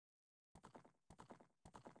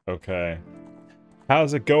Okay.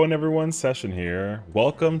 How's it going, everyone? Session here.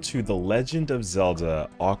 Welcome to the Legend of Zelda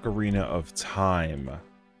Ocarina of Time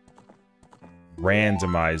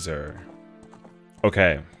Randomizer.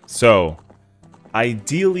 Okay, so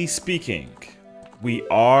ideally speaking, we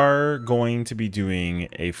are going to be doing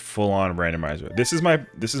a full-on randomizer. This is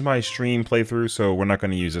my stream playthrough, so we're not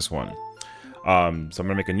going to use this one. So I'm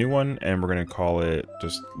gonna make a new one, and we're gonna call it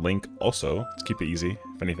just Link. Also, to keep it easy,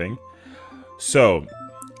 if anything. So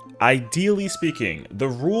ideally speaking, the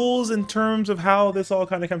rules in terms of how this all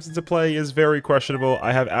kind of comes into play is very questionable.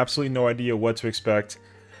 I have absolutely no idea what to expect.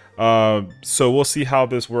 So we'll see how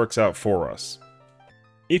this works out for us.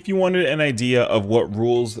 If you wanted an idea of what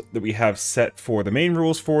rules that we have set for the main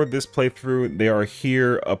rules for this playthrough, they are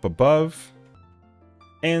here up above.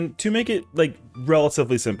 And to make it like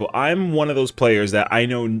relatively simple, I'm one of those players that I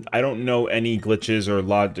don't know any glitches or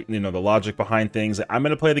logic, the logic behind things. I'm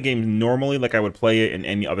gonna play the game normally like I would play it in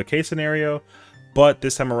any other case scenario, but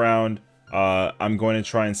this time around, I'm going to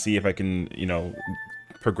try and see if I can,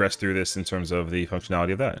 progress through this in terms of the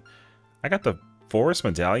functionality of that. I got the forest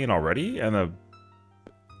medallion already, and the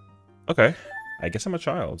okay, I guess I'm a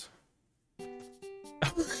child.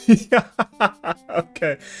 Yeah.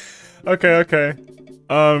 Okay. Okay.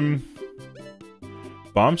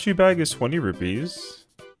 Bomb shoe bag is 20 rupees.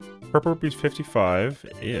 Purple rupees 55.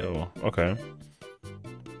 Ew. Okay.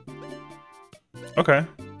 Okay.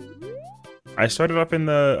 I started up in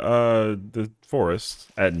the forest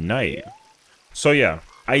at night. So yeah,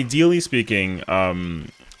 ideally speaking,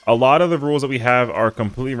 a lot of the rules that we have are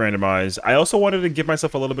completely randomized. I also wanted to give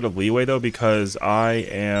myself a little bit of leeway though, because I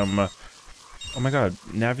am, oh my god,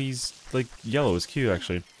 Navi's like yellow is cute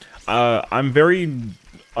actually. I'm very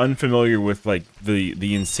unfamiliar with like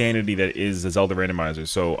the insanity that is the Zelda randomizer,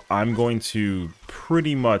 so I'm going to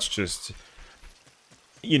pretty much just,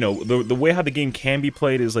 the way how the game can be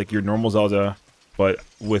played is like your normal Zelda, but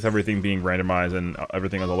with everything being randomized and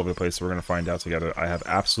everything is all over the place. So we're gonna find out together. I have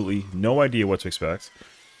absolutely no idea what to expect,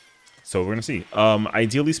 so we're gonna see.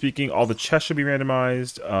 Ideally speaking, all the chests should be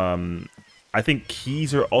randomized. I think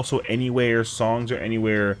keys are also anywhere, songs are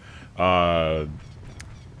anywhere. I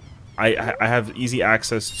have easy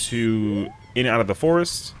access to in and out of the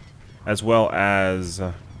forest, as well as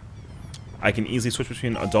I can easily switch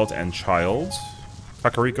between adult and child.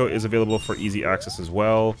 Kakariko is available for easy access as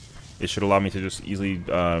well. It should allow me to just easily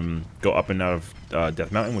go up and out of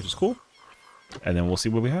Death Mountain, which is cool. And then we'll see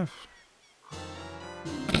what we have.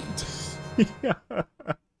 Yeah.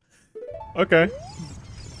 Okay.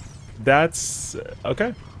 That's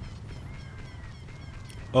okay.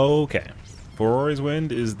 Okay. Rory's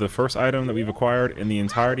Wind is the first item that we've acquired in the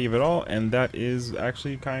entirety of it all, and that is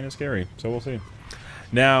actually kind of scary. So we'll see.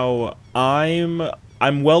 Now, I'm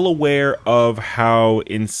well aware of how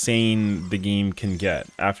insane the game can get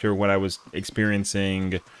after what I was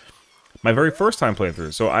experiencing my very first time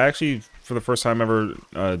playthrough. So I actually, for the first time ever,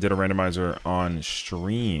 did a randomizer on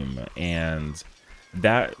stream, and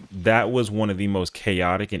that was one of the most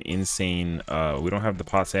chaotic and insane. We don't have the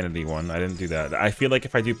pot sanity one. I didn't do that. I feel like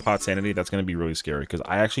if I do pot sanity, that's going to be really scary, because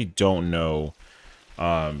I actually don't know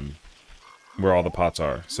where all the pots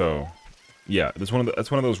are. So yeah, that's one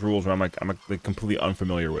of those rules where I'm like completely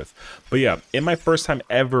unfamiliar with. But yeah, in my first time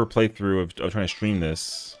ever playthrough of trying to stream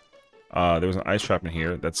this, there was an ice trap in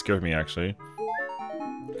here that scared me actually.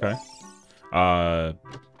 Okay.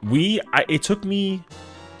 It took me.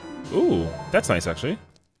 Ooh, that's nice, actually.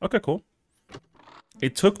 Okay, cool.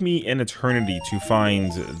 It took me an eternity to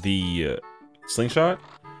find the slingshot,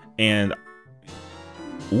 and...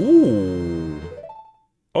 Ooh.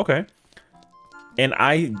 Okay. And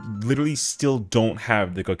I literally still don't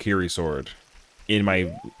have the Kokiri sword in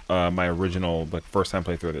my my original, like, first time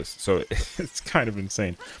playthrough of this, so it's kind of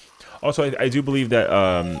insane. Also, I do believe that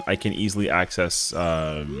I can easily access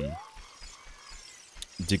Deku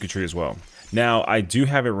Tree as well. Now, I do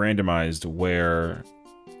have it randomized where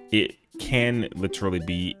it can literally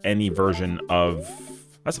be any version of...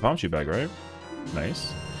 That's a palm shoe bag, right?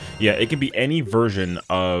 Nice. Yeah, it can be any version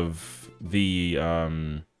of the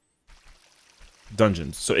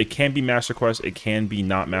dungeons. So it can be Master Quest, it can be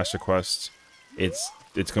not Master Quest. It's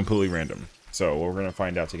completely random. So we're going to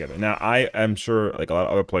find out together. Now, I am sure, like a lot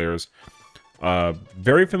of other players,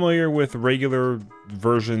 very familiar with regular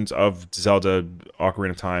versions of Zelda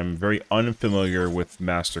Ocarina of Time, very unfamiliar with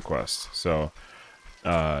Master Quest. So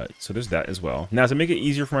so there's that as well. Now, to make it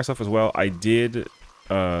easier for myself as well, I did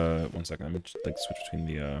one second, let me just like switch between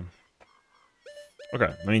the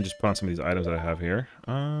okay, let me just put on some of these items that I have here.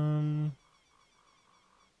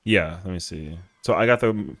 Yeah, let me see. So I got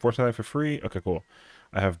the fortune for free. Okay, cool.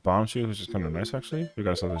 I have bomb shoes, which is kind of nice actually. We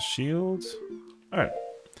got ourselves a shield. All right.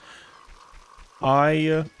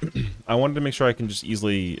 I I wanted to make sure I can just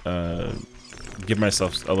easily give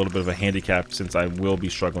myself a little bit of a handicap since I will be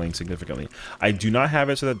struggling significantly. I do not have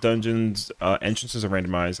it so that dungeons entrances are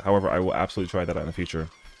randomized. However, I will absolutely try that out in the future.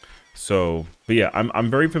 So, but yeah, I'm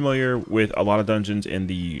very familiar with a lot of dungeons in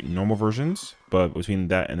the normal versions, but between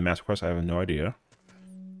that and the Master Quest, I have no idea.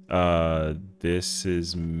 This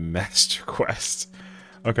is Master Quest.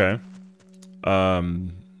 Okay. I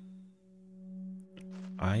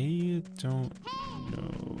don't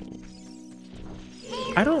know.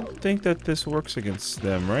 I don't think that this works against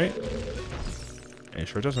them, right? It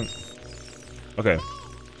sure doesn't. Okay.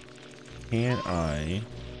 Can I...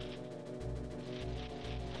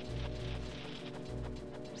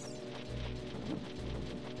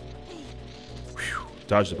 Whew,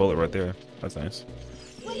 dodge the bullet right there. That's nice.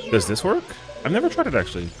 Does this work? I've never tried it,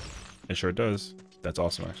 actually. It sure does. That's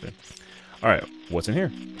awesome, actually. Alright, what's in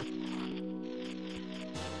here?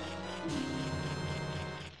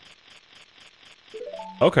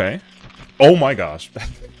 Okay. Oh my gosh.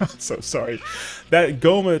 I'm so sorry. That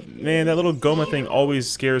Goma, man, that little Goma thing always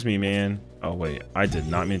scares me, man. Oh wait, I did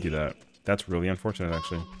not mean to do that. That's really unfortunate,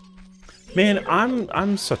 actually. Man,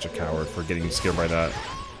 I'm such a coward for getting scared by that.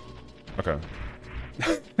 Okay.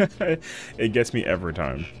 It gets me every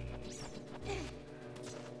time.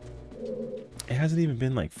 It hasn't even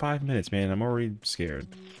been like 5 minutes, man. I'm already scared.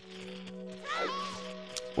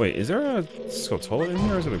 Wait, is there a Skulltula in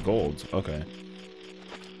here or is it a gold? Okay.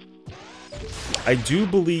 I do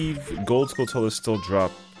believe gold Skulltulas still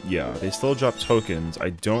drop, yeah, they still drop tokens. I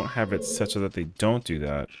don't have it set so that they don't do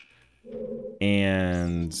that.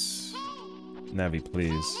 And Navi,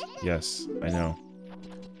 please. Yes, I know.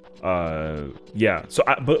 Yeah, so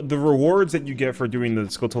but the rewards that you get for doing the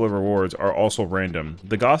Skulltula rewards are also random.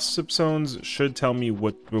 The gossip zones should tell me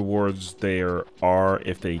what rewards there are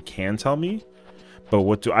if they can tell me. But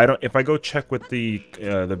what do I don't if I go check with the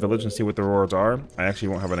village and see what the rewards are, I actually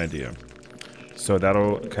won't have an idea. So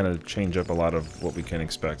that'll kind of change up a lot of what we can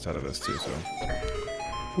expect out of this too, so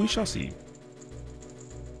we shall see.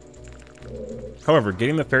 However,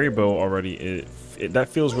 getting the fairy bow already, that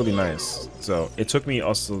feels really nice. So it took me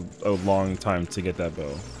also a long time to get that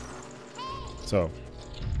bow. So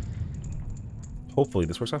hopefully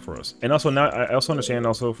this works out for us. And also now I also understand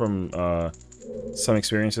also from some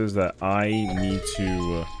experiences that I need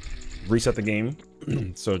to reset the game.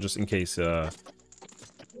 So just in case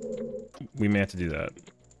we may have to do that.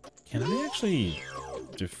 Can I actually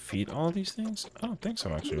defeat all these things? I don't think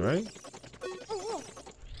so, actually, right?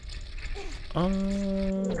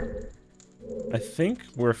 I think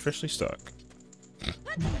we're officially stuck.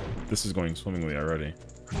 This is going swimmingly already.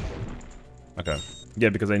 Okay. Yeah,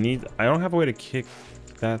 because I don't have a way to kick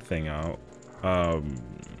that thing out.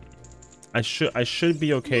 I should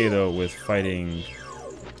be okay though with fighting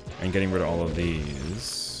and getting rid of all of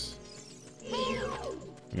these.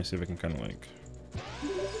 Let me see if I can kind of like...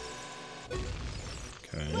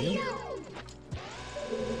 Okay.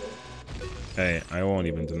 Hey, I won't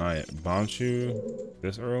even deny it. Bounchu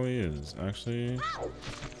this early is actually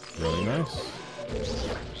really nice.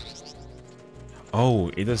 Oh,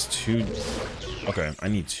 it does 2. Okay, I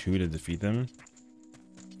need 2 to defeat them.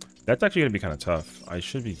 That's actually gonna be kind of tough. I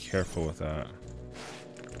should be careful with that.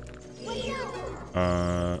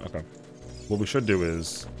 Okay. What we should do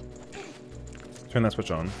is turn that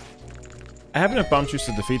switch on. I have enough bomb juice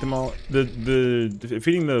to defeat them all.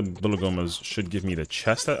 Defeating the little Gomas should give me the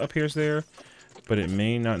chest that appears there, but it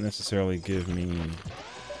may not necessarily give me...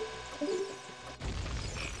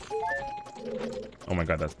 Oh my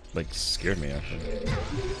god, that like scared me actually.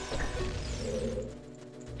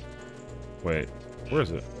 Wait, where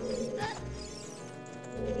is it?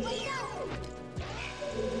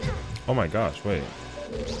 Oh my gosh, wait.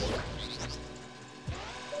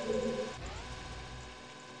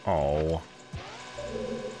 Oh.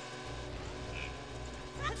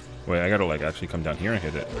 Wait, I gotta like actually come down here and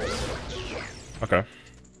hit it. Okay.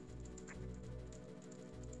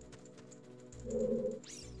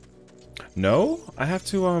 No? I have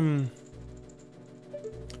to,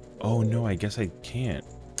 Oh, no, I guess I can't.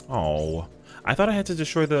 Oh. I thought I had to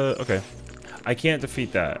destroy the... Okay. I can't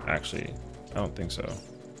defeat that, actually. I don't think so.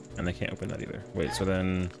 And I can't open that either. Wait, so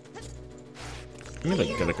then... Let me,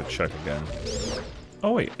 like, get, like, a check again.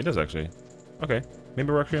 Oh, wait. It does, actually. Okay.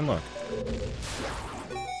 Maybe we're actually in luck.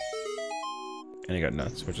 And you got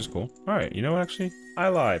nuts, which is cool. Alright, you know what, actually? I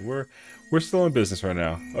lied. We're still in business right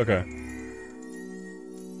now. Okay.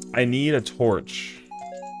 I need a torch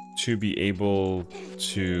to be able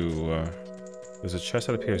to... there's a chest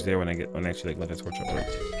that appears there when I actually, like, let the torch up. Right?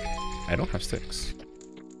 I don't have sticks.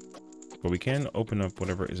 But we can open up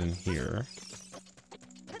whatever is in here.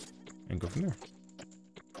 And go from there.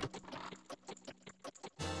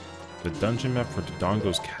 The dungeon map for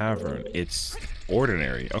Dodongo's Cavern. It's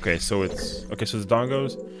ordinary. Okay, so it's... Okay, so the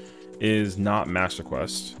Dodongo's is not Master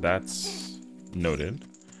Quest. That's noted.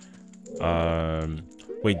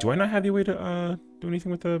 Wait, do I not have the way to do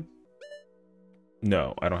anything with the...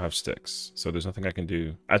 No, I don't have sticks. So there's nothing I can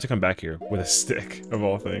do. I have to come back here with a stick, of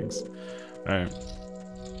all things. Alright.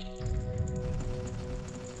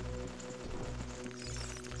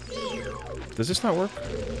 Does this not work?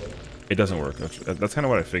 It doesn't work. That's kind of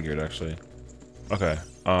what I figured, actually. Okay.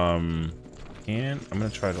 I'm gonna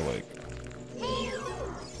try to, like,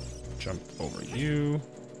 jump over you.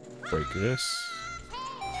 Break this.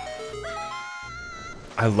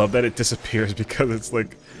 I love that it disappears because it's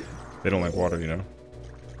like they don't like water, you know?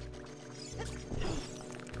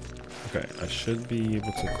 Okay, I should be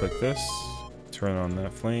able to click this, turn on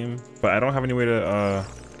that flame, but I don't have any way to,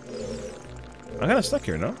 I'm kind of stuck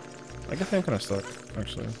here, no? I guess I'm kind of stuck,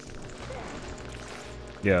 actually.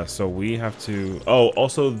 Yeah, so we have to, oh,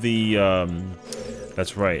 also the,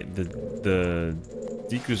 that's right, the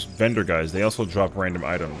Deku's vendor guys, they also drop random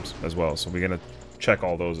items as well, so we're gonna check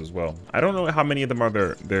all those as well. I don't know how many of them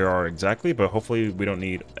there are exactly, but hopefully we don't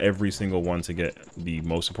need every single one to get the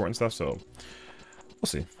most important stuff, so we'll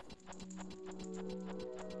see.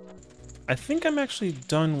 I think I'm actually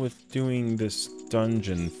done with doing this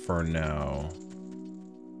dungeon for now.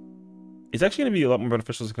 It's actually going to be a lot more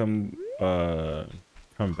beneficial to come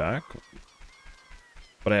back.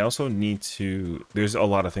 But I also need to... There's a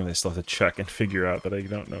lot of things I still have to check and figure out that I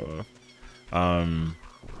don't know of.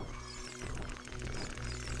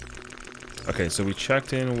 Okay, so we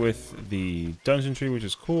checked in with the dungeon tree, which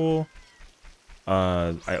is cool.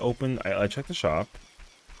 I checked the shop.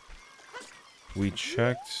 We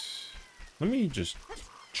checked... Let me just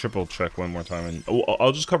triple check one more time, and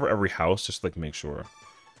I'll just cover every house just to, like, make sure.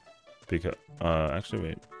 Because actually,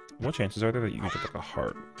 wait, what chances are there that you can get like a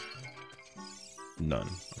heart? None.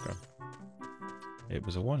 Okay. It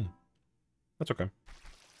was a 1. That's okay.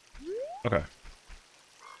 Okay.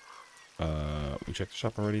 We checked the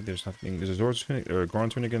shop already. There's nothing. There's a Zora tunic or a Goron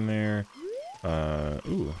tunic in there.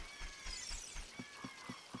 Ooh.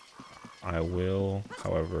 I will,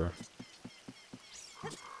 however,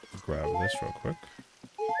 grab this real quick.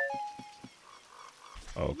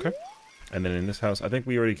 Okay. And then in this house, I think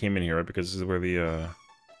we already came in here, right? Because this is where the,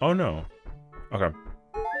 oh no. Okay.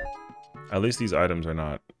 At least these items are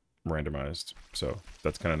not randomized, so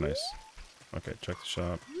that's kind of nice. Okay, check the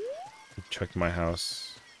shop. Check my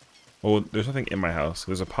house. Well, there's nothing in my house.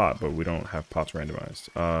 There's a pot, but we don't have pots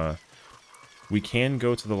randomized. We can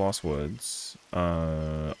go to the Lost Woods.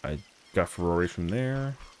 I got Ferrari from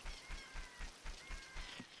there.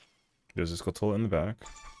 There's a Scatola in the back.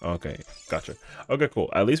 Okay, gotcha. Okay, cool.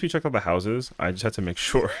 At least we checked out the houses. I just had to make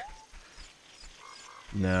sure.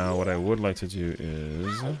 Now, what I would like to do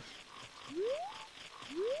is...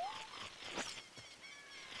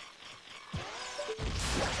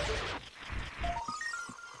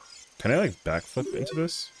 Can I, like, backflip into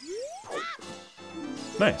this?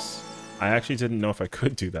 Nice. I actually didn't know if I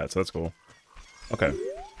could do that, so that's cool. Okay.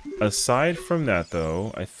 Aside from that,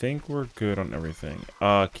 though, I think we're good on everything.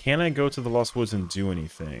 Can I go to the Lost Woods and do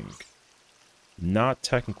anything? Not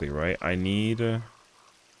technically, right? I need...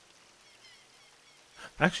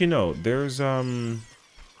 Actually, no. There's a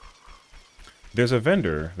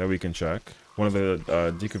vendor that we can check. One of the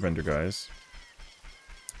Deku vendor guys.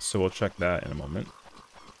 So we'll check that in a moment.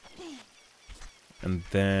 And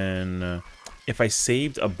then... if I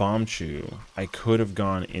saved a bomb chew, I could have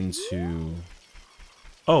gone into...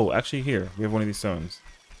 Oh, actually here, we have one of these stones.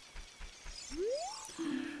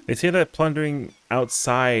 They say that plundering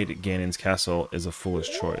outside Ganon's castle is a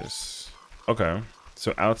foolish choice. Okay,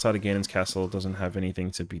 so outside of Ganon's castle doesn't have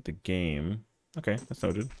anything to beat the game. Okay, that's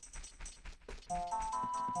noted.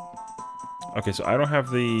 Okay, so I don't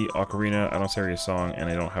have the Ocarina, I don't say a song, and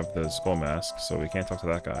I don't have the skull mask, so we can't talk to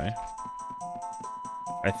that guy.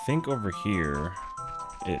 I think over here...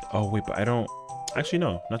 Oh, wait, but I don't... Actually,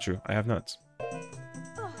 no, not true. I have nuts.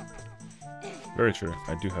 Very true.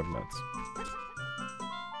 I do have nuts.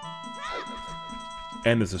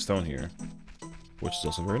 And there's a stone here, which is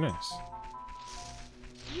also very nice.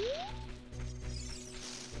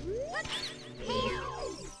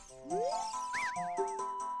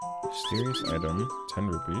 Mysterious item, 10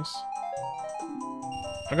 rupees.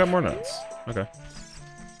 I got more nuts. Okay.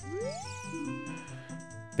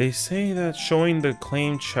 They say that showing the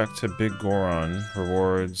claim check to Big Goron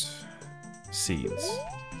rewards seeds.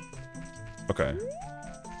 Okay.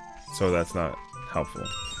 So that's not helpful.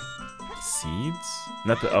 Seeds?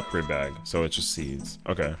 Not the upgrade bag, so it's just seeds.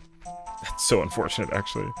 Okay. That's so unfortunate,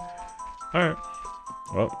 actually. Alright.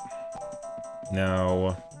 Well.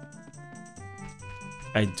 Now,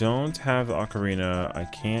 I don't have the ocarina. I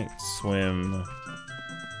can't swim.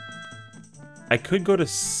 I could go to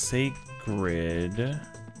Sacred.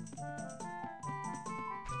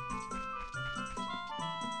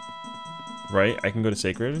 Right? I can go to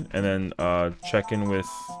Sacred and then check in with...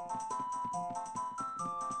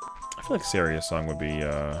 I feel like Saria's song would be...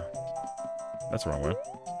 That's the wrong way.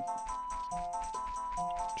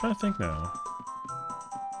 I'm trying to think now.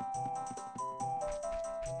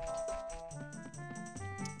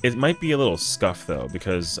 It might be a little scuffed though,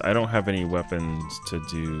 because I don't have any weapons to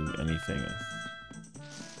do anything.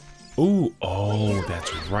 Ooh, oh,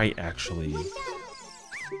 that's right, actually.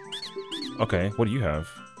 Okay, what do you have?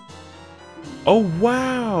 Oh,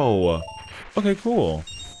 wow! Okay, cool.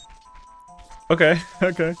 Okay,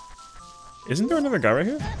 okay. Isn't there another guy right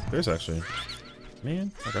here? There's actually.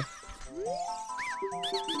 Man, okay.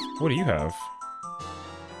 What do you have?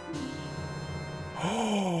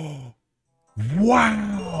 Oh,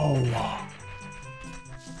 wow!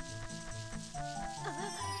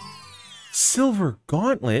 Silver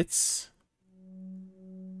gauntlets?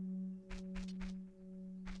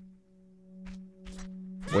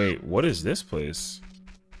 Wait, what is this place?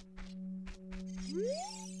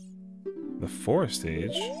 The forest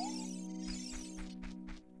stage?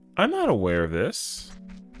 I'm not aware of this.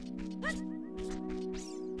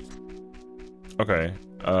 Okay,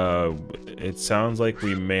 it sounds like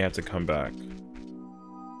we may have to come back.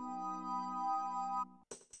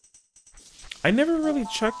 I never really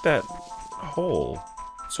checked that hole,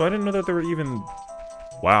 so I didn't know that there were even...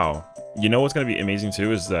 Wow. You know what's gonna be amazing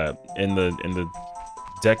too is that in the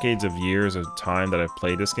decades of years of time that I've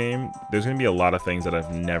played this game, there's gonna be a lot of things that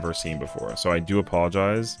I've never seen before. So I do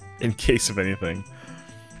apologize in case of anything.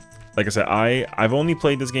 Like I said, I've only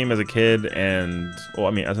played this game as a kid and, well,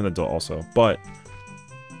 I mean, as an adult also, but...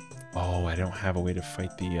 Oh, I don't have a way to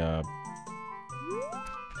fight the,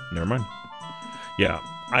 Never mind. Yeah,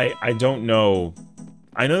 I don't know.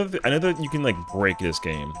 I know that you can, like, break this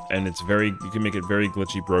game, and it's very, you can make it very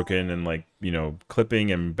glitchy broken, and, like, you know,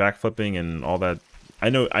 clipping and backflipping and all that. I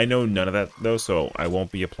know none of that, though, so I won't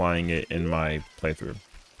be applying it in my playthrough.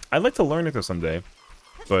 I'd like to learn it though someday,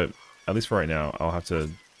 but at least for right now, I'll have to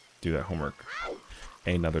do that homework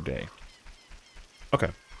another day. Okay,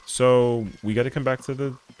 so we got to come back to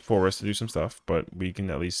the forest to do some stuff, but we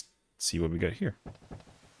can at least see what we got here.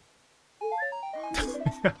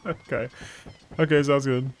 Okay. Okay, sounds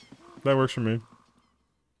good. That works for me.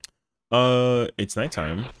 It's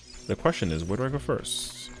nighttime. The question is, where do I go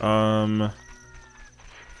first?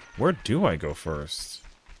 Where do I go first?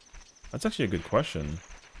 That's actually a good question.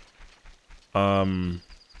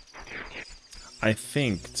 I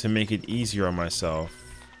think to make it easier on myself,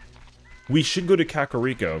 we should go to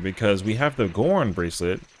Kakariko because we have the Goron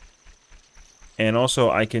bracelet, and also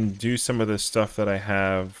I can do some of the stuff that I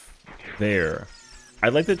have there.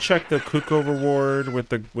 I'd like to check the Kuko reward with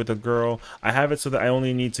the girl. I have it so that I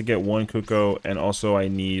only need to get one Kuko, and also I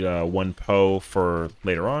need one Po for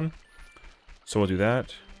later on. So we'll do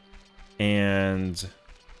that. And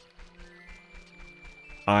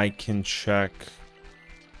I can check...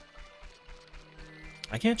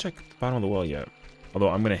 I can't check the bottom of the well yet. Although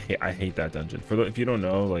I hate that dungeon. If you don't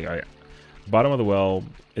know, like bottom of the well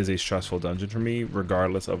is a stressful dungeon for me,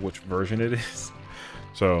 regardless of which version it is.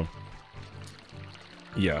 So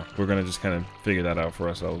yeah, we're gonna just kind of figure that out for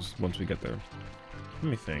ourselves once we get there. Let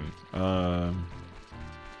me think. I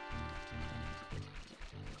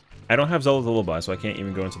don't have Zelda's Lullaby, so I can't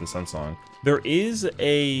even go into the Sun Song. There is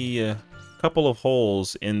a couple of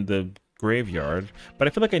holes in the graveyard, but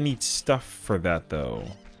I feel like I need stuff for that though.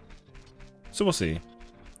 So we'll see.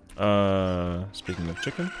 Speaking of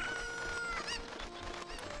chicken,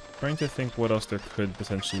 trying to think what else there could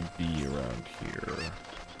potentially be around here.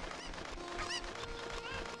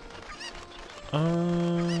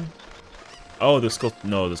 Oh, the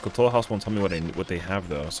Skulltula house won't tell me what they have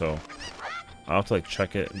though, so I'll have to like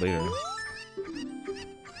check it later.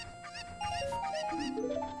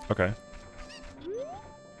 Okay.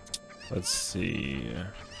 Let's see.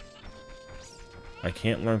 I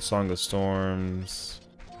can't learn Song of Storms.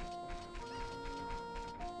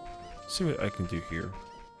 Let's see what I can do here.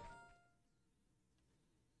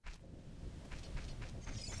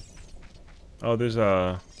 Oh, there's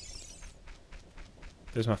my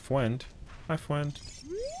friend. Hi, friend.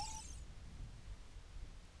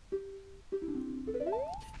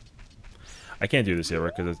 I can't do this yet,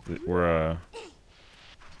 right? Because we're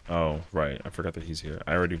oh, right. I forgot that he's here.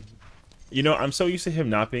 I already... You know, I'm so used to him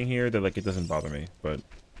not being here that, like, it doesn't bother me. But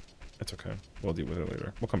it's okay. We'll deal with it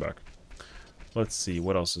later. We'll come back. Let's see.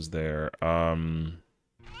 What else is there?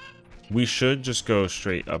 We should just go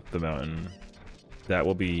straight up the mountain. that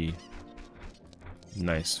will be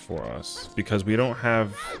nice for us because we don't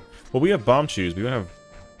have. Well, we have bomb shoes. We don't have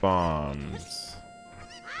bombs.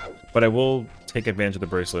 But I will take advantage of the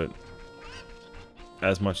bracelet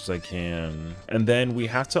as much as I can. And then we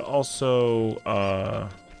have to also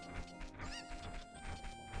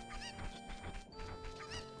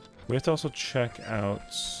check out.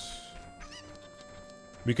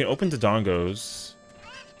 We can open Dodongos.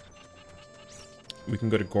 We can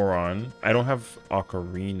go to Goron. I don't have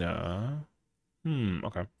Ocarina.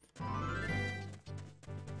 Okay.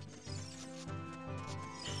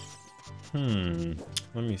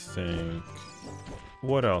 Let me think.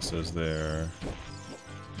 What else is there?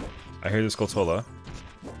 I hear the Skulltula.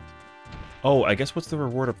 Oh, I guess what's the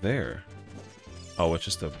reward up there? Oh, it's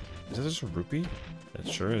just a... Is that just a rupee? It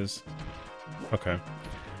sure is. Okay.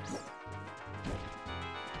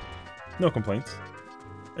 No complaints.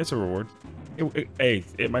 It's a reward. Hey,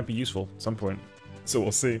 it might be useful at some point. So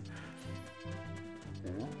we'll see.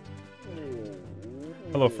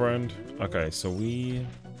 Hello, friend. Okay, so we...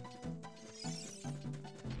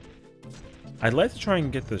 I'd like to try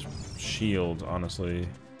and get the shield, honestly.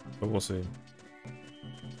 But we'll see.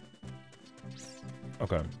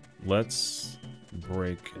 Okay. Let's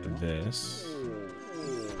break this.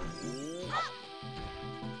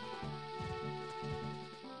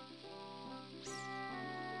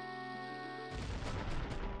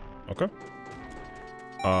 Okay.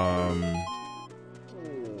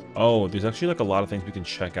 Oh, there's actually like a lot of things we can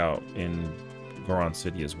check out in Goron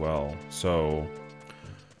City as well. So,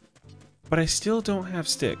 but I still don't have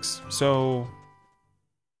sticks. So,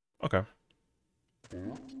 okay.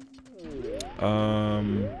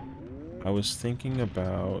 I was thinking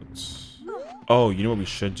about. Oh, you know what we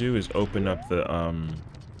should do is open up the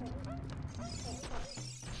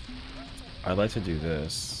I'd like to do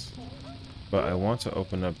this, but I want to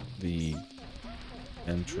open up the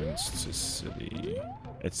entrance to city.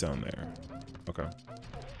 It's down there. Okay.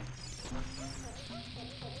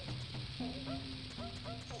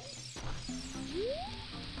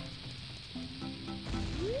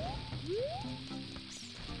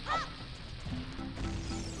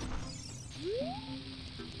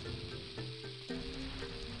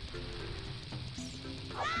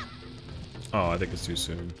 Oh, I think it's too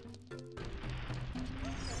soon.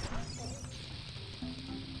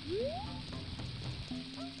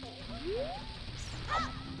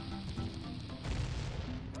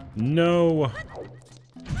 No.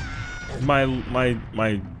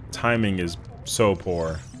 My timing is so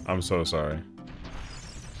poor. I'm so sorry.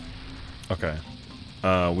 Okay.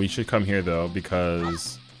 We should come here though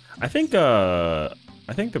because I think the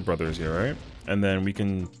brother's here, right? And then we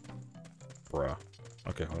can bruh.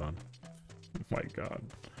 Okay, hold on. Oh my god.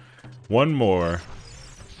 One more.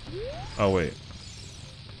 Oh wait.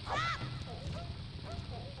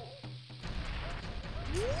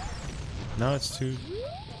 No, it's too.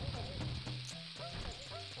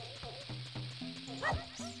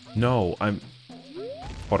 No, I'm.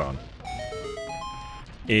 Hold on.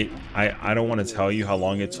 I don't want to tell you how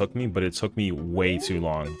long it took me, but it took me way too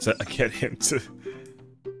long to get him to.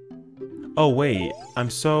 Oh wait, I'm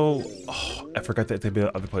so. Oh, I forgot that they'd be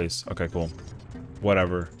the other place. Okay, cool.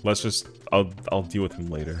 Whatever. Let's just. I'll deal with him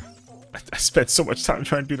later. I spent so much time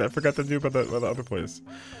trying to do that. I forgot to do about the other place.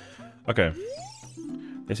 Okay.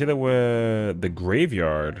 They say that the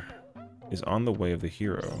graveyard is on the way of the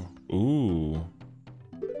hero. Ooh.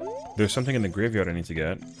 There's something in the graveyard I need to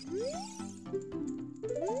get.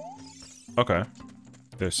 Okay.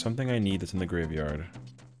 There's something I need that's in the graveyard.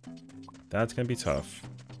 That's gonna be tough.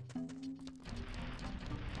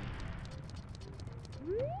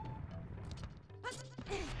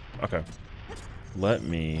 Okay. Let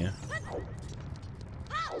me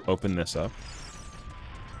open this up.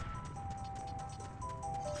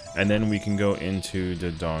 And then we can go into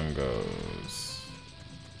the Dodongos.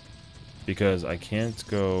 Because I can't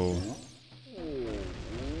go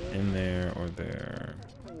in there or there.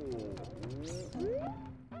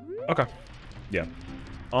 Okay. Yeah.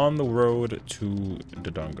 On the road to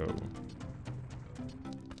Dodongo.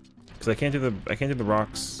 Because I can't do the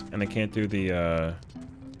rocks and I can't do the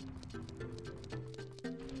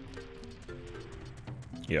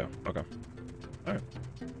yeah, okay. Alright.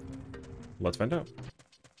 Let's find out.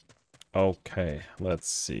 Okay, let's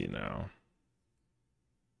see now.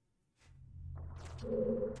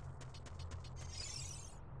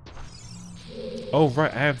 Oh,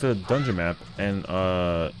 right, I have the dungeon map, and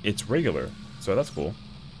it's regular, so that's cool.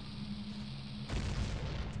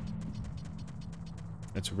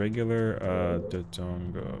 It's regular,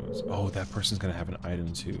 Dodongos. Oh, that person's gonna have an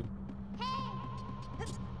item too.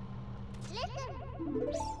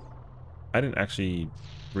 I didn't actually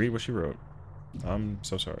read what she wrote. I'm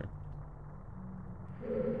so sorry.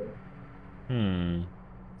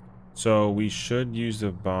 So we should use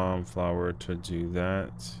the bomb flower to do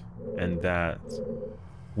that. And that.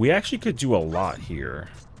 We actually could do a lot here.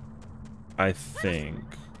 I think.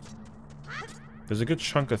 There's a good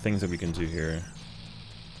chunk of things that we can do here.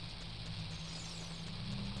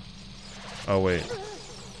 Oh, wait.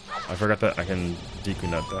 I forgot that I can Deku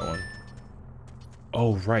Nut that one.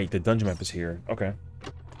 Oh, right. The dungeon map is here. Okay.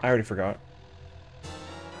 I already forgot.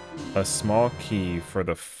 A small key for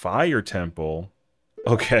the fire temple.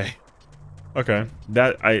 Okay. Okay.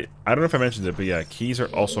 That, I don't know if I mentioned it, but yeah, keys are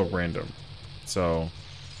also random. So,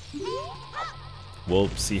 we'll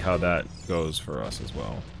see how that goes for us as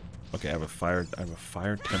well. Okay, I have a fire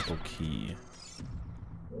temple key.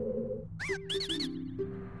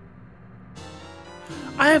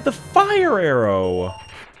 I have the fire arrow!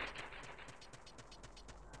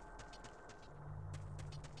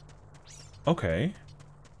 Okay.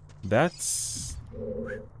 That's...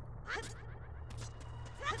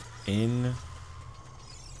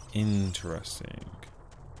 interesting.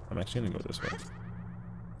 I'm actually gonna go this way.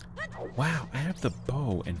 Wow, I have the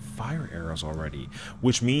bow and fire arrows already,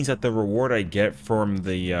 which means that the reward I get from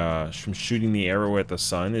the from shooting the arrow at the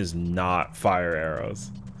sun is not fire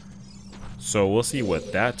arrows. So we'll see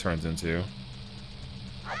what that turns into.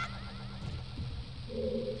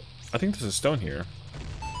 I think there's a stone here.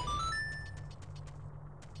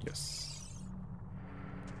 Yes.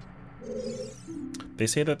 They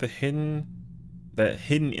say that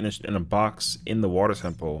hidden in a box in the water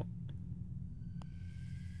temple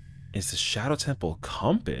is the Shadow Temple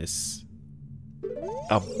compass.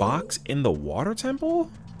 A box in the water temple?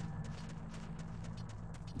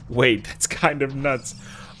 Wait, that's kind of nuts.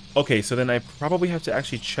 Okay, so then I probably have to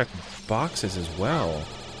actually check boxes as well.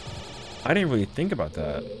 I didn't really think about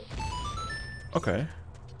that. Okay.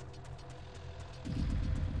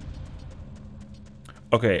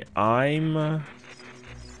 Okay, I'm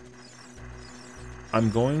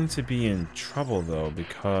going to be in trouble though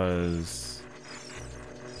because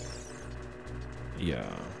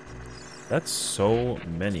yeah. That's so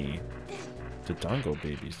many Dodongo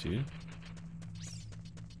babies, dude.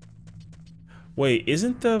 Wait,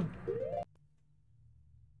 isn't the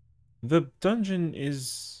dungeon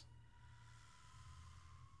is...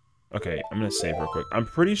 Okay, I'm gonna save real quick. I'm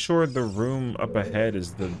pretty sure the room up ahead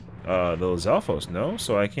is the Zelfos, no?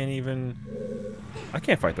 So I can't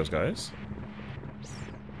fight those guys.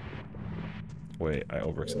 Wait, I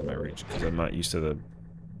overextended my reach because I'm not used to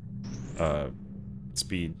the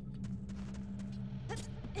speed.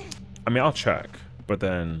 I mean, I'll check, but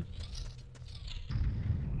then...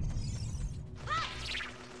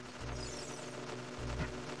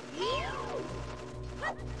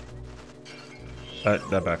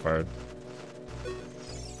 That backfired.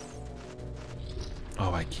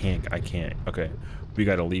 Oh, I can't. Okay. We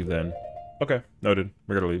gotta leave then. Okay, noted.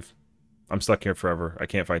 We're gonna leave. I'm stuck here forever. I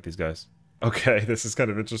can't fight these guys. Okay, this is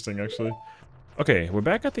kind of interesting, actually. Okay, we're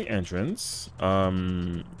back at the entrance.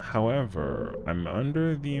 However, I'm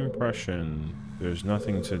under the impression there's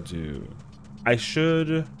nothing to do. I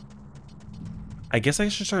guess I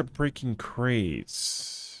should start breaking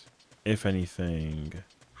crates, if anything.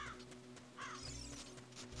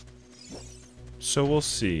 So we'll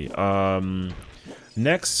see.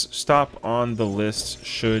 Next stop on the list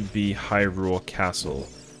should be Hyrule Castle.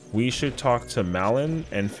 We should talk to Malin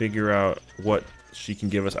and figure out what she can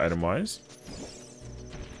give us item-wise.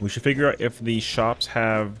 We should figure out if the shops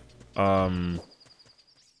have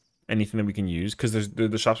anything that we can use, because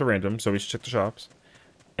the shops are random, so we should check the shops.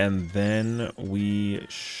 And then we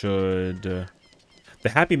should... the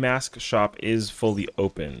Happy Mask shop is fully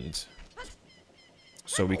opened.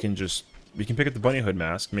 So we can pick up the bunny hood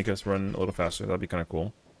mask, make us run a little faster. That'd be kind of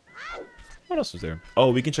cool. What else is there? Oh,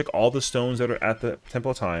 we can check all the stones that are at the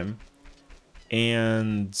Temple of Time.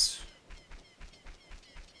 And...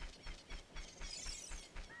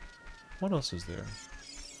 what else is there?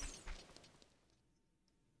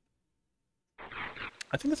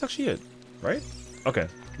 I think that's actually it, right? Okay,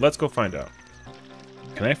 let's go find out.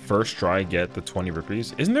 Can I first try get the 20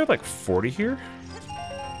 rupees? Isn't there like 40 here?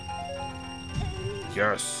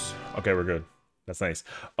 Yes. Okay, we're good. That's nice.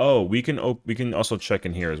 Oh, we can also check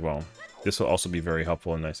in here as well. This will also be very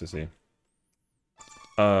helpful and nice to see.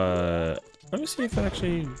 Let me see if it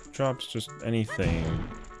actually drops just anything.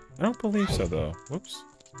 I don't believe so though. Whoops.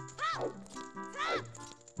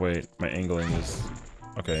 Wait, my angling is...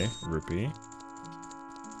 okay, rupee.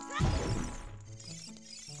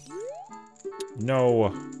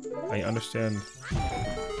 No, I understand.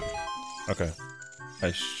 Okay.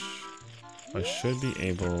 I should be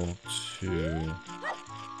able to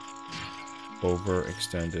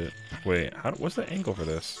overextend it. Wait, what's the angle for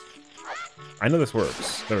this? I know this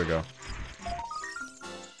works. There we go.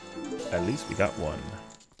 At least we got one.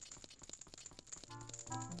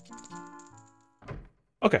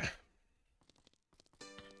 Okay.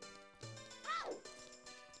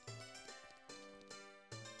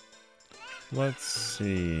 Let's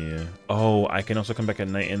see. Oh, I can also come back at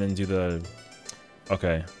night and then do the...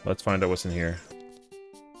 Okay, let's find out what's in here.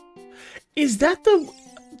 Is that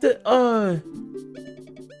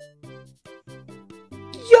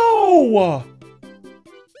Yo!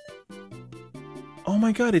 Oh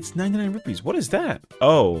my god, it's 99 rupees. What is that?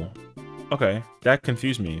 Oh. Okay, that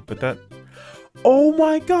confused me, but that... Oh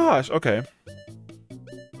my gosh, okay.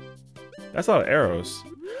 That's a lot of arrows.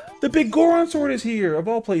 The big Goron sword is here, of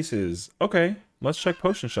all places. Okay, let's check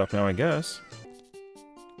potion shop now, I guess.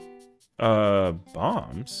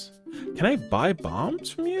 Bombs? Can I buy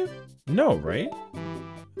bombs from you? No, right?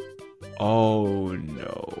 Oh,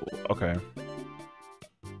 no. Okay.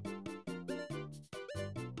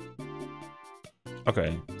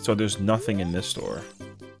 Okay, so there's nothing in this store.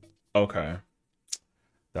 Okay.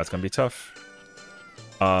 That's gonna be tough.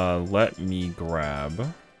 Let me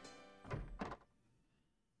grab...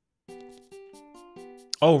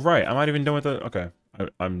 Oh, right. I'm not even done with the... Okay.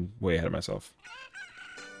 I'm way ahead of myself.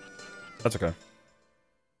 That's okay.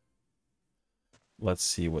 Let's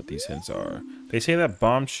see what these hints are. They say that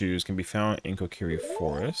bomb shoes can be found in Kokiri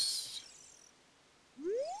Forest.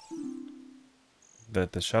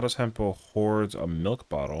 That the Shadow Temple hoards a milk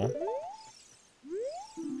bottle.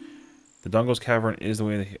 The Dongle's Cavern is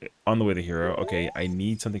on the way to Hero. Okay, I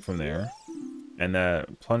need something from there. And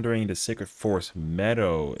that plundering the Sacred Forest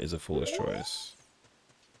Meadow is a foolish choice.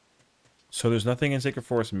 So there's nothing in Sacred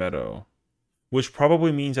Forest Meadow. Which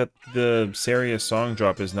probably means that the Saria song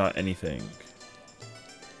drop is not anything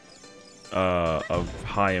of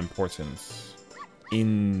high importance.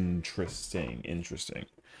 Interesting.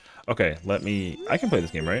 Okay, I can play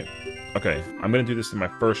this game, right? Okay, I'm gonna do this in my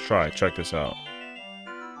first try. Check this out.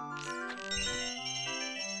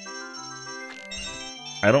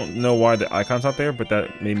 I don't know why the icon's not there, but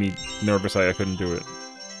that made me nervous I couldn't do it.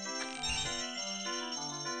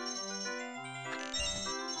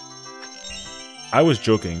 I was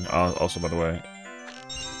joking, also, by the way.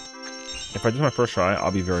 If I do my first try,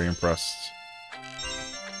 I'll be very impressed.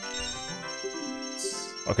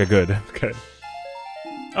 Okay, good. Okay.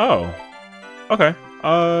 Oh. Okay.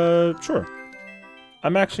 Sure.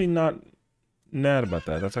 I'm actually not mad about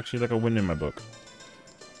that. That's actually like a win in my book.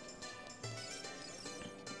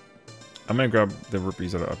 I'm gonna grab the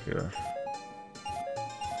rupees that are up here.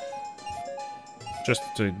 Just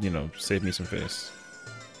to, you know, save me some face.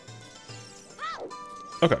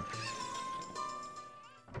 Okay.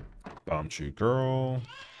 Bomb shoe girl.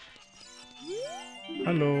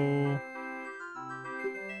 Hello.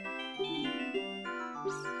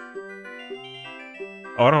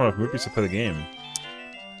 Oh, I don't know if rupees to play the game.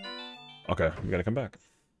 Okay, we gotta come back.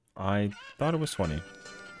 I thought it was 20.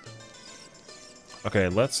 Okay,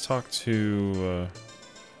 let's talk to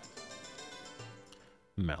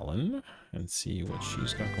Melon and see what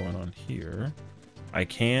she's got going on here. I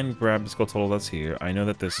can grab the skull total that's here. I know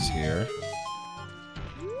that this is here.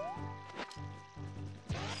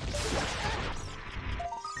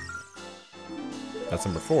 That's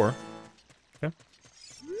number 4. Okay.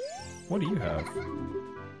 What do you have?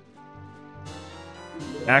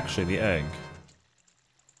 Actually, the egg.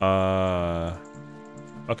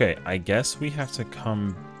 Okay, I guess we have to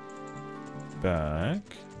come back.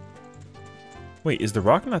 Wait, is the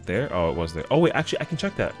rock not there? Oh, it was there. Oh, wait, actually, I can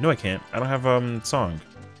check that. No, I can't. I don't have, song.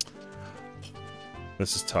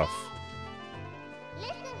 This is tough.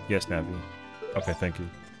 Yes, Navi. Okay, thank you.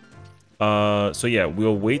 So yeah,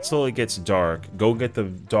 we'll wait till it gets dark, go get the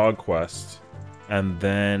dog quest, and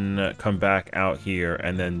then come back out here,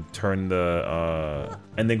 and then turn the,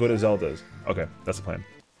 and then go to Zelda's. Okay, that's the plan.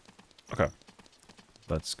 Okay.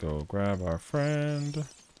 Let's go grab our friend.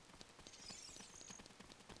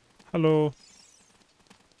 Hello.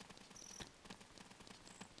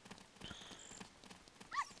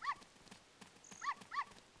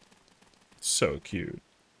 So cute.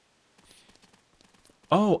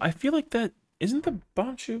 Oh, I feel like that... Isn't the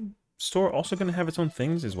Bonchu store also going to have its own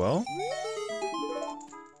things as well?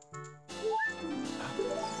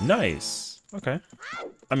 Nice. Okay.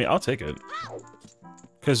 I mean, I'll take it.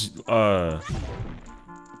 Because, I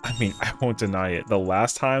mean, I won't deny it. The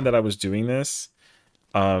last time that I was doing this,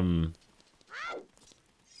 I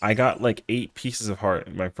got like 8 pieces of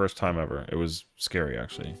heart my first time ever. It was scary,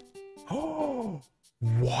 actually. Oh!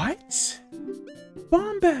 What?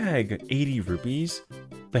 Bomb bag, 80 rupees.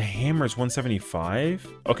 The hammer's 175.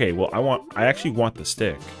 Okay, well, I actually want the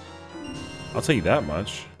stick. I'll tell you that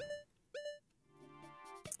much.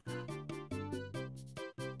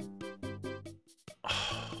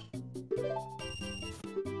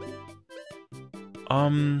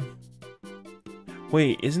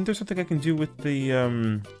 Wait, isn't there something I can do with the,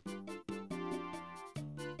 I'm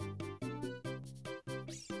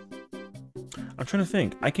trying to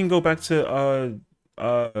think. I can go back to,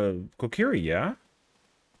 Kokiri, yeah?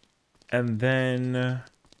 And then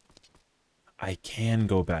I can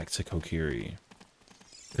go back to Kokiri.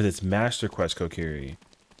 Because it's Master Quest Kokiri.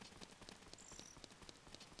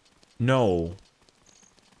 No.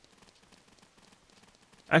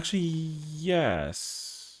 Actually,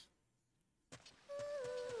 yes.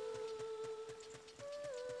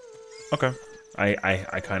 Okay.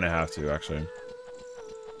 I kind of have to, actually.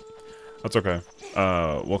 That's okay.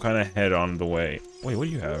 We'll kind of head on the way. Wait, what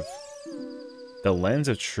do you have? The Lens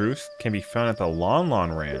of Truth can be found at the Lon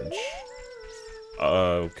Lon Ranch.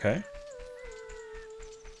 Okay.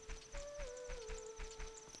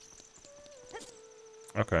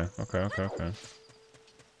 Okay.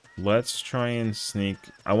 Let's try and sneak.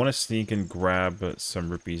 I want to sneak and grab some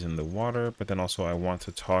rupees in the water, but then also I want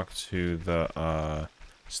to talk to the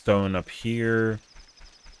stone up here.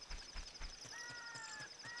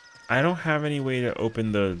 I don't have any way to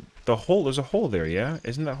open the hole. There's a hole there, yeah?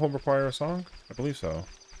 Isn't that hole require a song? I believe so.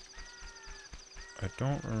 I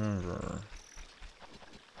don't remember.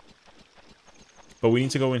 But we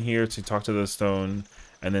need to go in here to talk to the stone,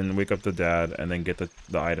 and then wake up the dad, and then get the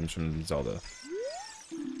items from Zelda.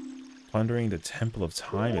 Plundering the Temple of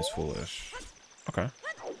Time is foolish. Okay.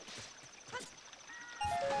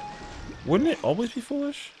 Wouldn't it always be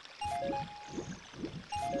foolish?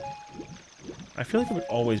 I feel like it would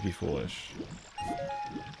always be foolish.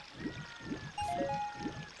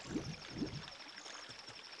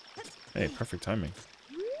 Hey, perfect timing.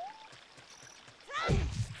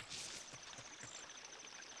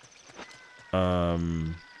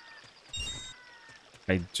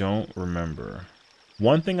 I don't remember.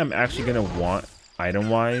 One thing I'm actually gonna want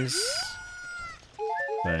item-wise,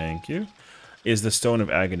 thank you, is the Stone of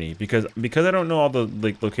Agony, because I don't know all the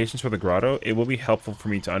locations for the grotto. It will be helpful for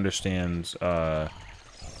me to understand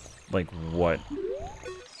like what,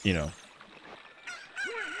 you know,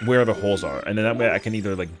 where the holes are, and then that way I can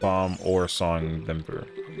either like bomb or song them through.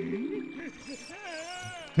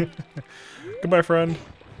 Goodbye, friend.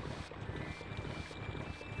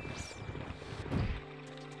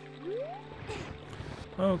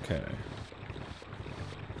 Okay.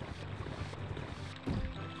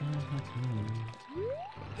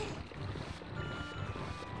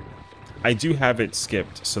 I do have it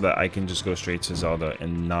skipped so that I can just go straight to Zelda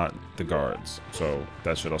and not the guards. So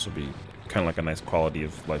that should also be kind of like a nice quality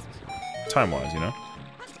of life time-wise, you know?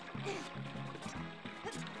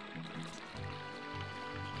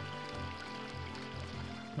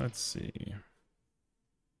 Let's see.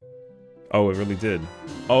 Oh, it really did.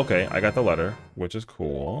 Oh, okay, I got the letter, which is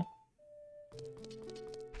cool.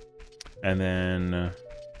 And then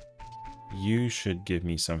you should give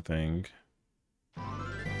me something.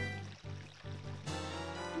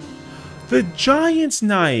 The giant's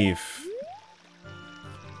knife!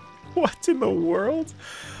 What in the world?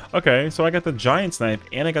 Okay, so I got the giant's knife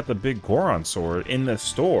and I got the big Goron sword in the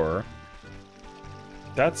store.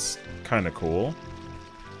 That's kind of cool.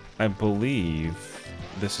 I believe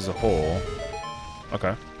this is a hole.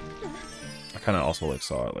 Okay. I kind of also like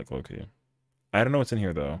saw it like low-key. I don't know what's in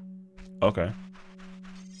here though. Okay.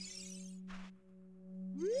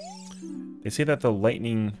 They say that the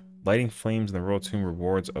lighting flames in the royal tomb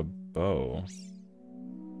rewards a bow.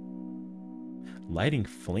 Lighting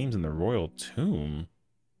flames in the royal tomb?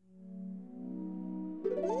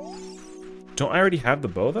 Don't I already have the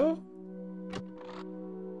bow though?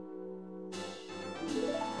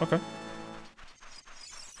 Okay.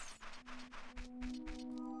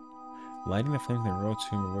 Lighting the flames in the royal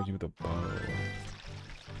tomb rewards you with a bow.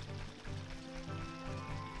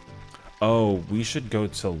 Oh, we should go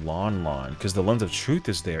to Lon Lon, because the Lens of Truth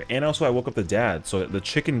is there. And also I woke up the dad, so the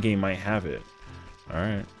chicken game might have it.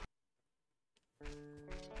 Alright.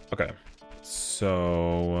 Okay.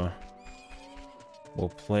 So we'll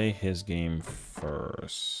play his game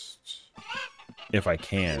first. If I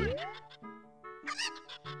can.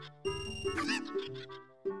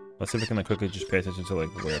 Let's see if I can like quickly just pay attention to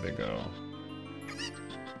like where they go.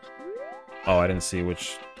 Oh, I didn't see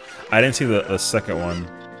which. I didn't see the second one.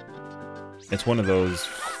 It's one of those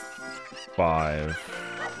 5.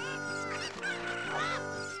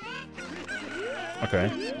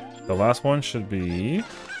 Okay. The last one should be...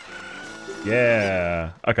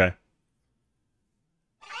 Yeah. Okay.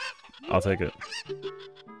 I'll take it.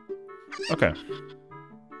 Okay.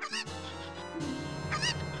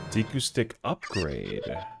 Deku Stick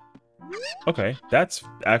upgrade. Okay, that's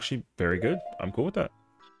actually very good. I'm cool with that.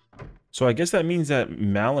 So I guess that means that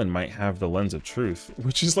Malon might have the Lens of Truth,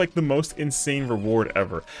 which is like the most insane reward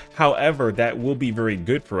ever. However, that will be very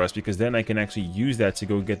good for us because then I can actually use that to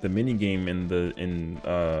go get the minigame in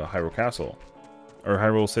Hyrule Castle. Or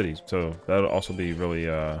Hyrule City. So that'll also be really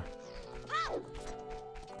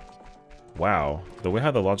wow. The way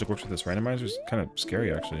how the logic works with this randomizer is kind of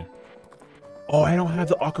scary actually. Oh, I don't have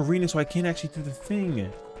the ocarina, so I can't actually do the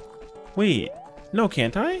thing. Wait, no,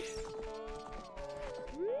 can't I?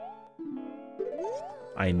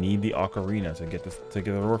 I need the ocarina to get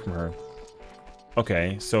the reward from her.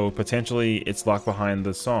 Okay, so potentially it's locked behind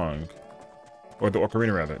the song. Or the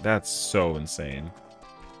ocarina rather. That's so insane.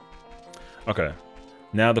 Okay.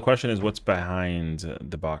 Now the question is what's behind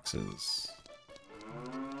the boxes?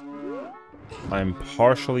 I'm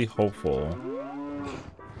partially hopeful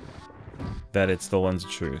that it's the Lens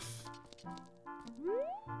of Truth.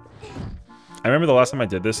 I remember the last time I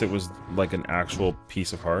did this, it was like an actual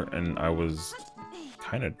piece of heart, and I was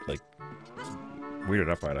kind of like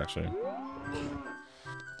weirded up by it actually.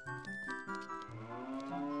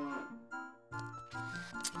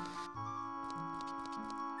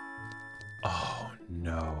 Oh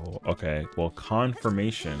no. Okay, well,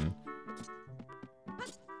 confirmation.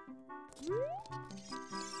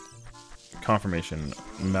 Confirmation.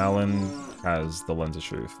 Malon has the Lens of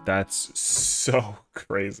Truth. That's so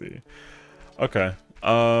crazy. Okay.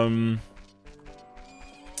 Where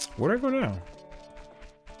do I go now?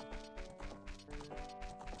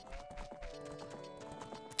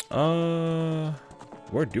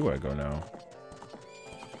 Where do I go now?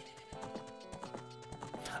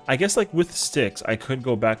 I guess like with sticks, I could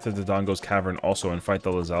go back to the Dodongo's Cavern also and fight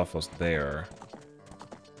the Lizalfos there.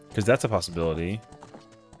 Because that's a possibility.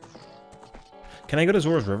 Can I go to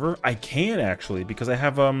Zora's River? I can actually, because I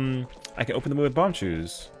have I can open the moon with bomb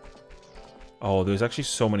shoes. Oh, there's actually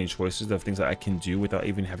so many choices of things that I can do without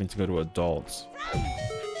even having to go to adults.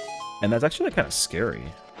 And that's actually like, kind of scary.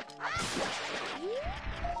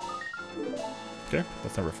 Okay,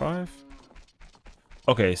 that's number 5.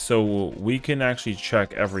 Okay, so we can actually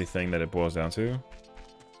check everything that it boils down to.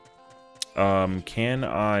 Can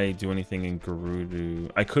I do anything in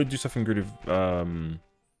Gerudo? I could do stuff in Gerudo.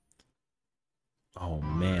 Oh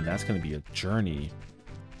man, that's gonna be a journey.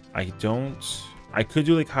 I could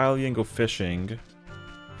do like Hylia and go fishing.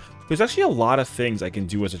 There's actually a lot of things I can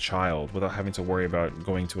do as a child without having to worry about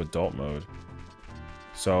going to adult mode.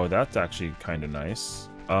 So that's actually kind of nice.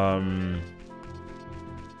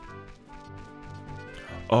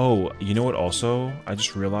 Oh, you know what also? I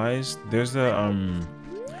just realized there's the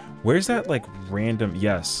where's that like random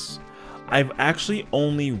yes. I've actually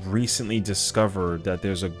only recently discovered that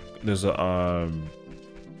there's a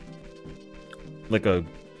like a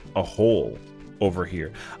hole over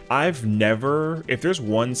here. I've never, if there's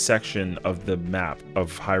one section of the map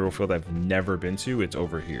of Hyrule Field I've never been to, it's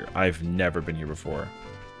over here. I've never been here before.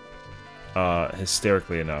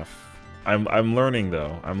 Hysterically enough. I'm learning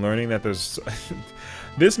though. I'm learning that there's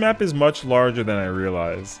this map is much larger than I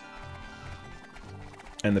realized.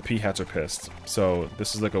 And the P-hats are pissed. So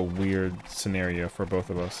this is like a weird scenario for both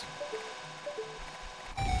of us.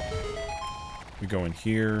 We go in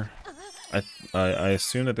here. I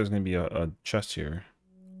assume that there's going to be a chest here.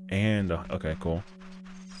 And, okay, cool.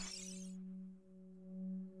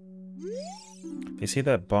 They say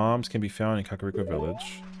that bombs can be found in Kakariko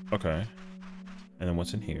Village. Okay. And then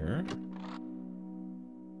what's in here?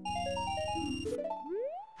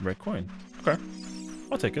 Red coin. Okay.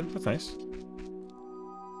 I'll take it. That's nice.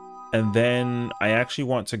 And then I actually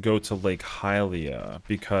want to go to Lake Hylia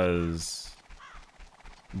because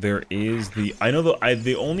there is the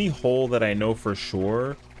the only hole that I know for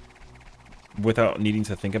sure without needing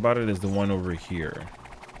to think about it is the one over here.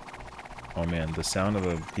 Oh man, the sound of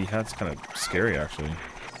the P-hat's kind of scary actually.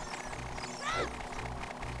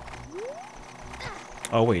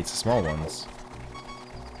 Oh wait, it's the small ones.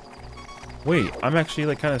 Wait, I'm actually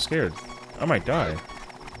like kind of scared. I might die.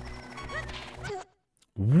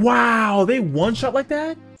 Wow, they one-shot like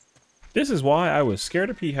that? This is why I was scared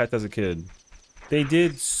of P-hats as a kid. They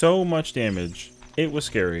did so much damage. It was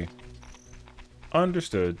scary.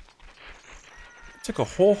 Understood. It took a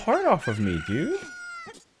whole heart off of me, dude.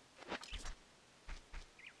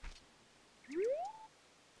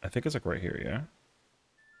 I think it's like right here, yeah?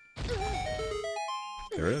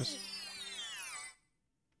 There it is.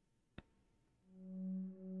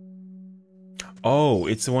 Oh,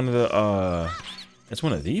 it's one of the, it's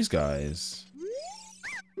one of these guys.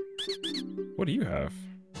 What do you have?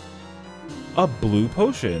 A blue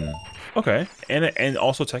potion. Okay, and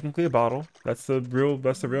also technically a bottle. That's the real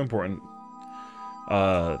important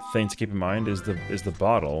thing to keep in mind is the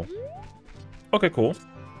bottle. Okay, cool.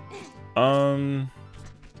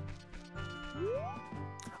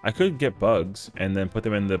 I could get bugs and then put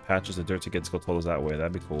them in the patches of dirt to get Skulltulas that way.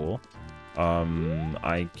 That'd be cool.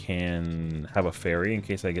 I can have a fairy in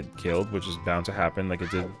case I get killed, which is bound to happen, like it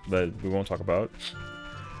did, but we won't talk about.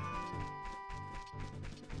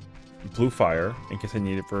 Blue fire, in case I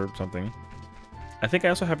need it for something. I think I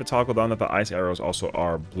also have it toggled on that the ice arrows also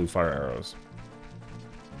are blue fire arrows.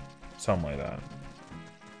 Something like that.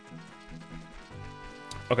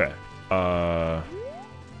 Okay.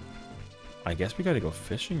 I guess we gotta go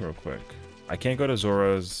fishing real quick. I can't go to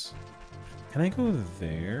Zora's. Can I go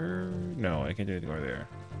there? No, I can't do anything over there.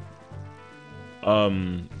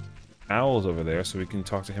 Owl's over there, so we can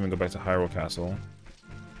talk to him and go back to Hyrule Castle.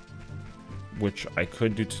 Which I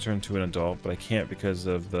could do to turn to an adult, but I can't because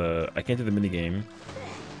of I can't do the minigame.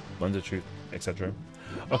 Lens of Truth, etc.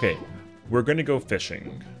 Okay, we're gonna go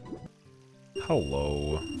fishing.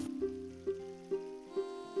 Hello.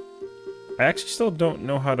 I actually still don't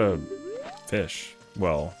know how to fish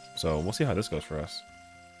well, so we'll see how this goes for us.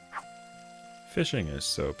 Fishing is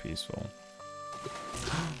so peaceful.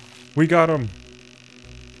 We got him!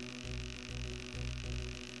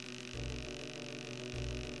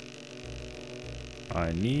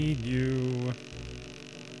 I need you.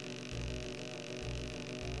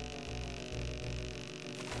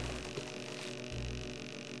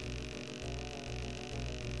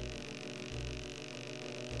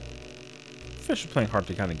 Fish are playing hard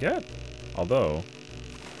to kind of get. Although,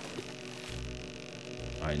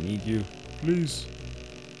 I need you, please.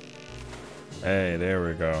 Hey, there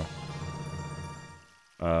we go.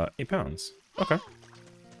 8 pounds. Okay.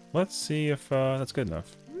 Let's see if that's good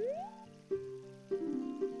enough.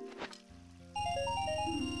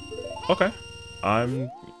 Okay.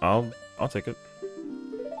 I'll take it.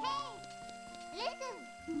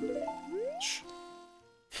 Shh.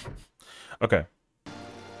 Okay.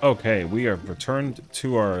 Okay, we are returned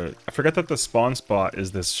to our... I forgot that the spawn spot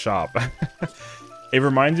is this shop. It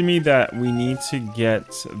reminded me that we need to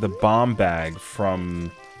get the bomb bag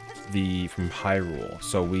from Hyrule.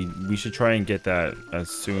 So we should try and get that as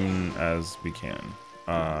soon as we can.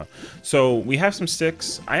 So we have some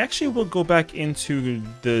sticks. I actually will go back into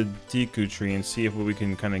the Deku tree and see if what we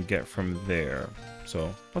can kind of get from there.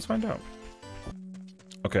 So let's find out.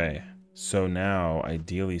 Okay, so now,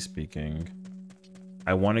 ideally speaking...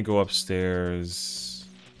 I want to go upstairs.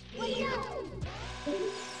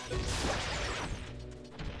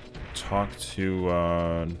 Talk to,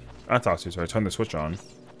 not talk to, sorry, turn the switch on.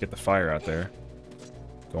 Get the fire out there.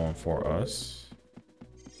 Going for us.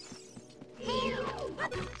 We're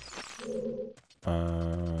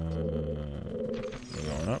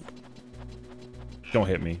going up. Don't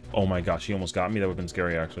hit me. Oh my gosh, he almost got me. That would have been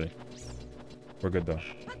scary, actually. We're good, though.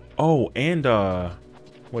 Oh, and,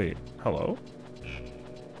 wait, hello?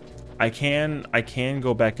 I can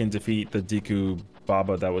go back and defeat the Deku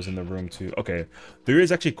Baba that was in the room too. Okay, there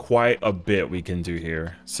is actually quite a bit we can do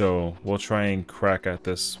here. So we'll try and crack at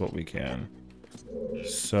this what we can.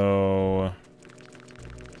 So...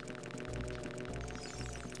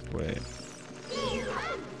 Wait.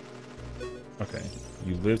 Okay,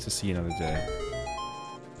 you live to see another day.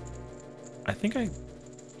 I don't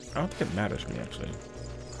think it matters to me, actually.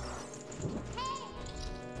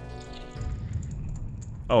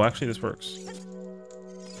 Oh, actually, this works.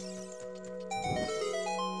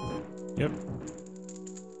 Yep.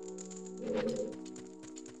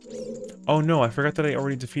 Oh no, I forgot that I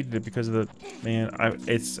already defeated it because of the... Man,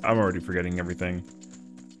 I'm already forgetting everything.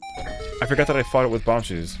 I forgot that I fought it with bomb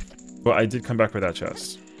shoes. But I did come back for that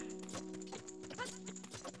chest.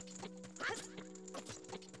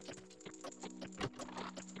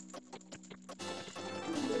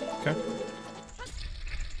 Okay.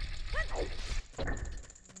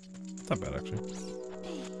 Not bad, actually.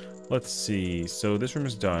 Let's see. So this room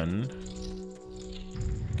is done.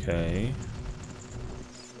 Okay.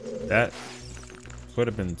 That could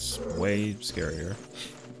have been way scarier.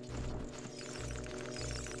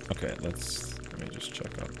 Okay, let me just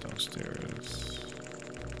check out downstairs.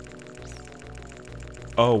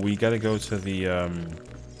 Oh, we gotta go to the,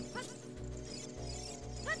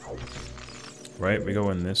 right, we go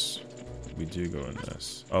in this. We do go in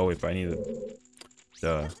this. Oh, wait, but I need a...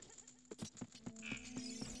 Duh.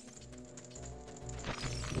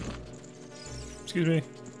 Excuse me.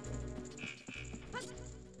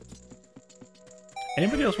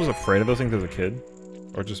 Anybody else was afraid of those things as a kid?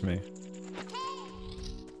 Or just me?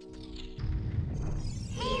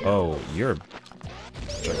 Oh, you're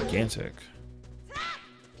gigantic.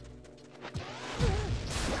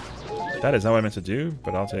 That is not what I meant to do,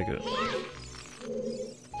 but I'll take it.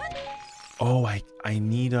 Oh, I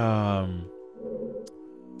need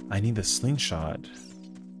the slingshot.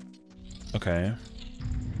 Okay.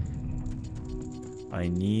 I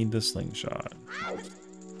need the slingshot.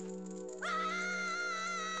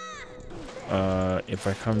 If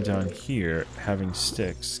I come down here, having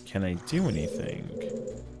sticks, can I do anything?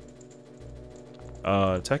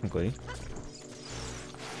 Technically.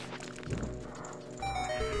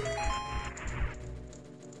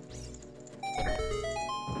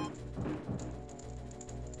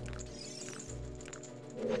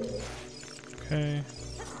 Okay.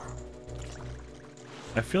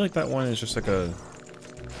 I feel like that one is just like a...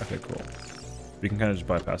 Okay, cool. We can kind of just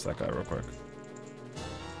bypass that guy real quick.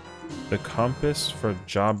 The compass for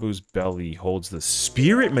Jabu's belly holds the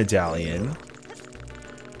spirit medallion.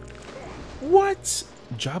 What?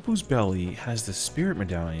 Jabu's belly has the spirit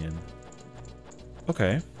medallion.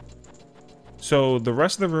 Okay. So the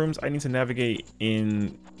rest of the rooms I need to navigate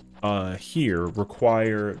in here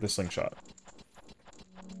require the slingshot.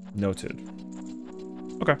 Noted.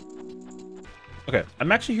 Okay. Okay,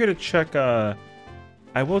 I'm actually here to check,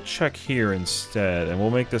 I will check here instead, and we'll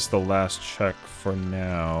make this the last check for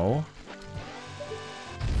now.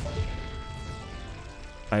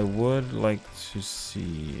 I would like to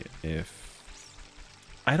see if...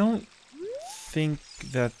 I don't think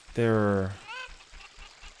that they're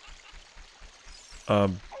a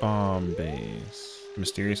bomb base.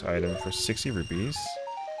 Mysterious item for 60 rupees.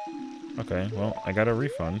 Okay, well, I got a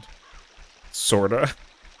refund. Sorta.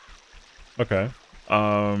 Okay.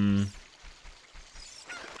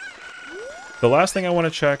 The last thing I want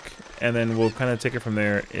to check, and then we'll kind of take it from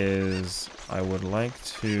there, is I would like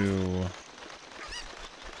to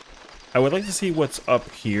see what's up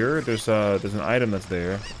here. There's an item that's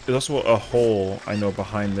there. There's also a hole, I know,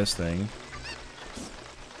 behind this thing.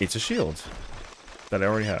 It's a shield that I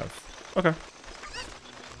already have. Okay.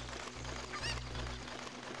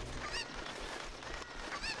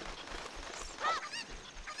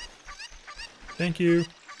 Thank you.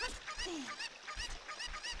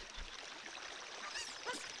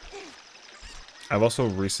 I've also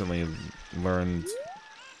recently learned...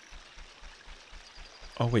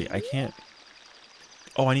 Oh, wait, I can't...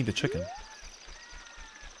 Oh, I need the chicken.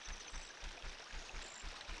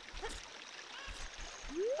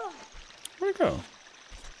 Where'd it go?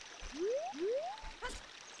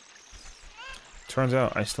 Turns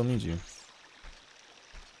out I still need you.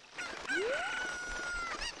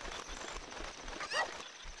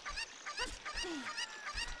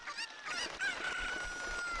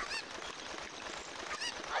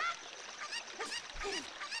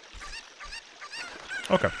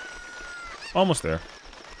 Okay. Almost there.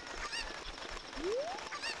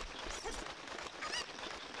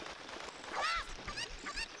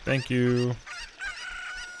 Thank you.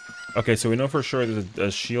 Okay, so we know for sure there's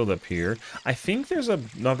a shield up here. I think there's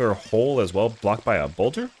another hole as well, blocked by a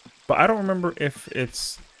boulder. But I don't remember if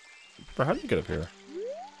it's... Bro, how did you get up here?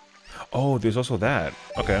 Oh, there's also that.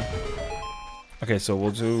 Okay. Okay, so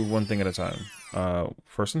we'll do one thing at a time.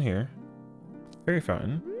 First in here. Fairy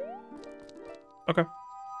fountain. Okay.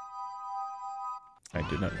 I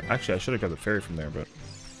did not... Actually, I should have got the fairy from there, but...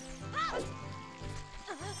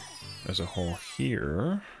 There's a hole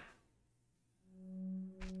here.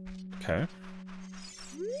 Okay.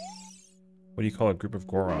 What do you call a group of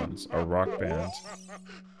Gorons? A rock band.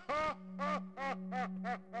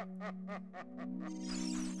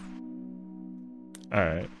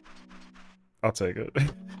 Alright. I'll take it.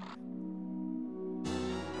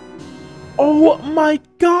 Oh my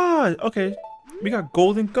god! Okay. We got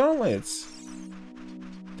golden gauntlets.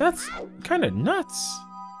 That's kind of nuts.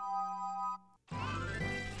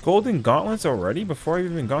 Golden gauntlets already before I've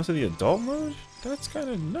even gone to the adult mode? That's kind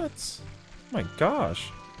of nuts. Oh my gosh.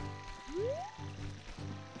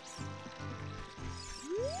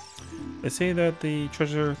 They say that the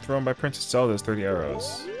treasure thrown by Princess Zelda is 30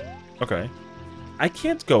 arrows. Okay. I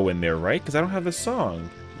can't go in there, right? Because I don't have the song.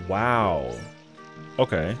 Wow.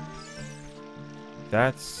 Okay.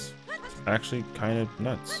 That's actually kind of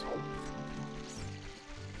nuts.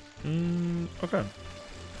 Okay.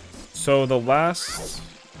 So the last...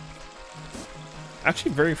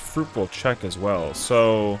 Actually very fruitful check as well.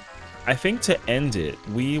 So I think to end it,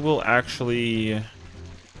 we will actually...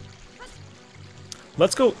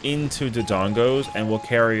 Let's go into Dodongo's and we'll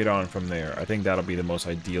carry it on from there. I think that'll be the most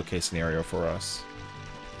ideal case scenario for us.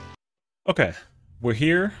 Okay, we're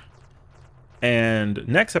here. And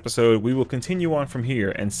next episode, we will continue on from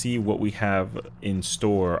here and see what we have in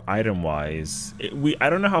store item-wise. I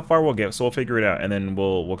don't know how far we'll get, so we'll figure it out, and then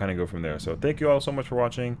we'll kind of go from there. So thank you all so much for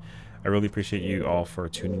watching. I really appreciate you all for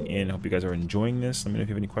tuning in. Hope you guys are enjoying this. Let me know if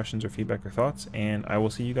you have any questions or feedback or thoughts, and I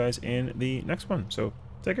will see you guys in the next one. So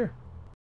take care.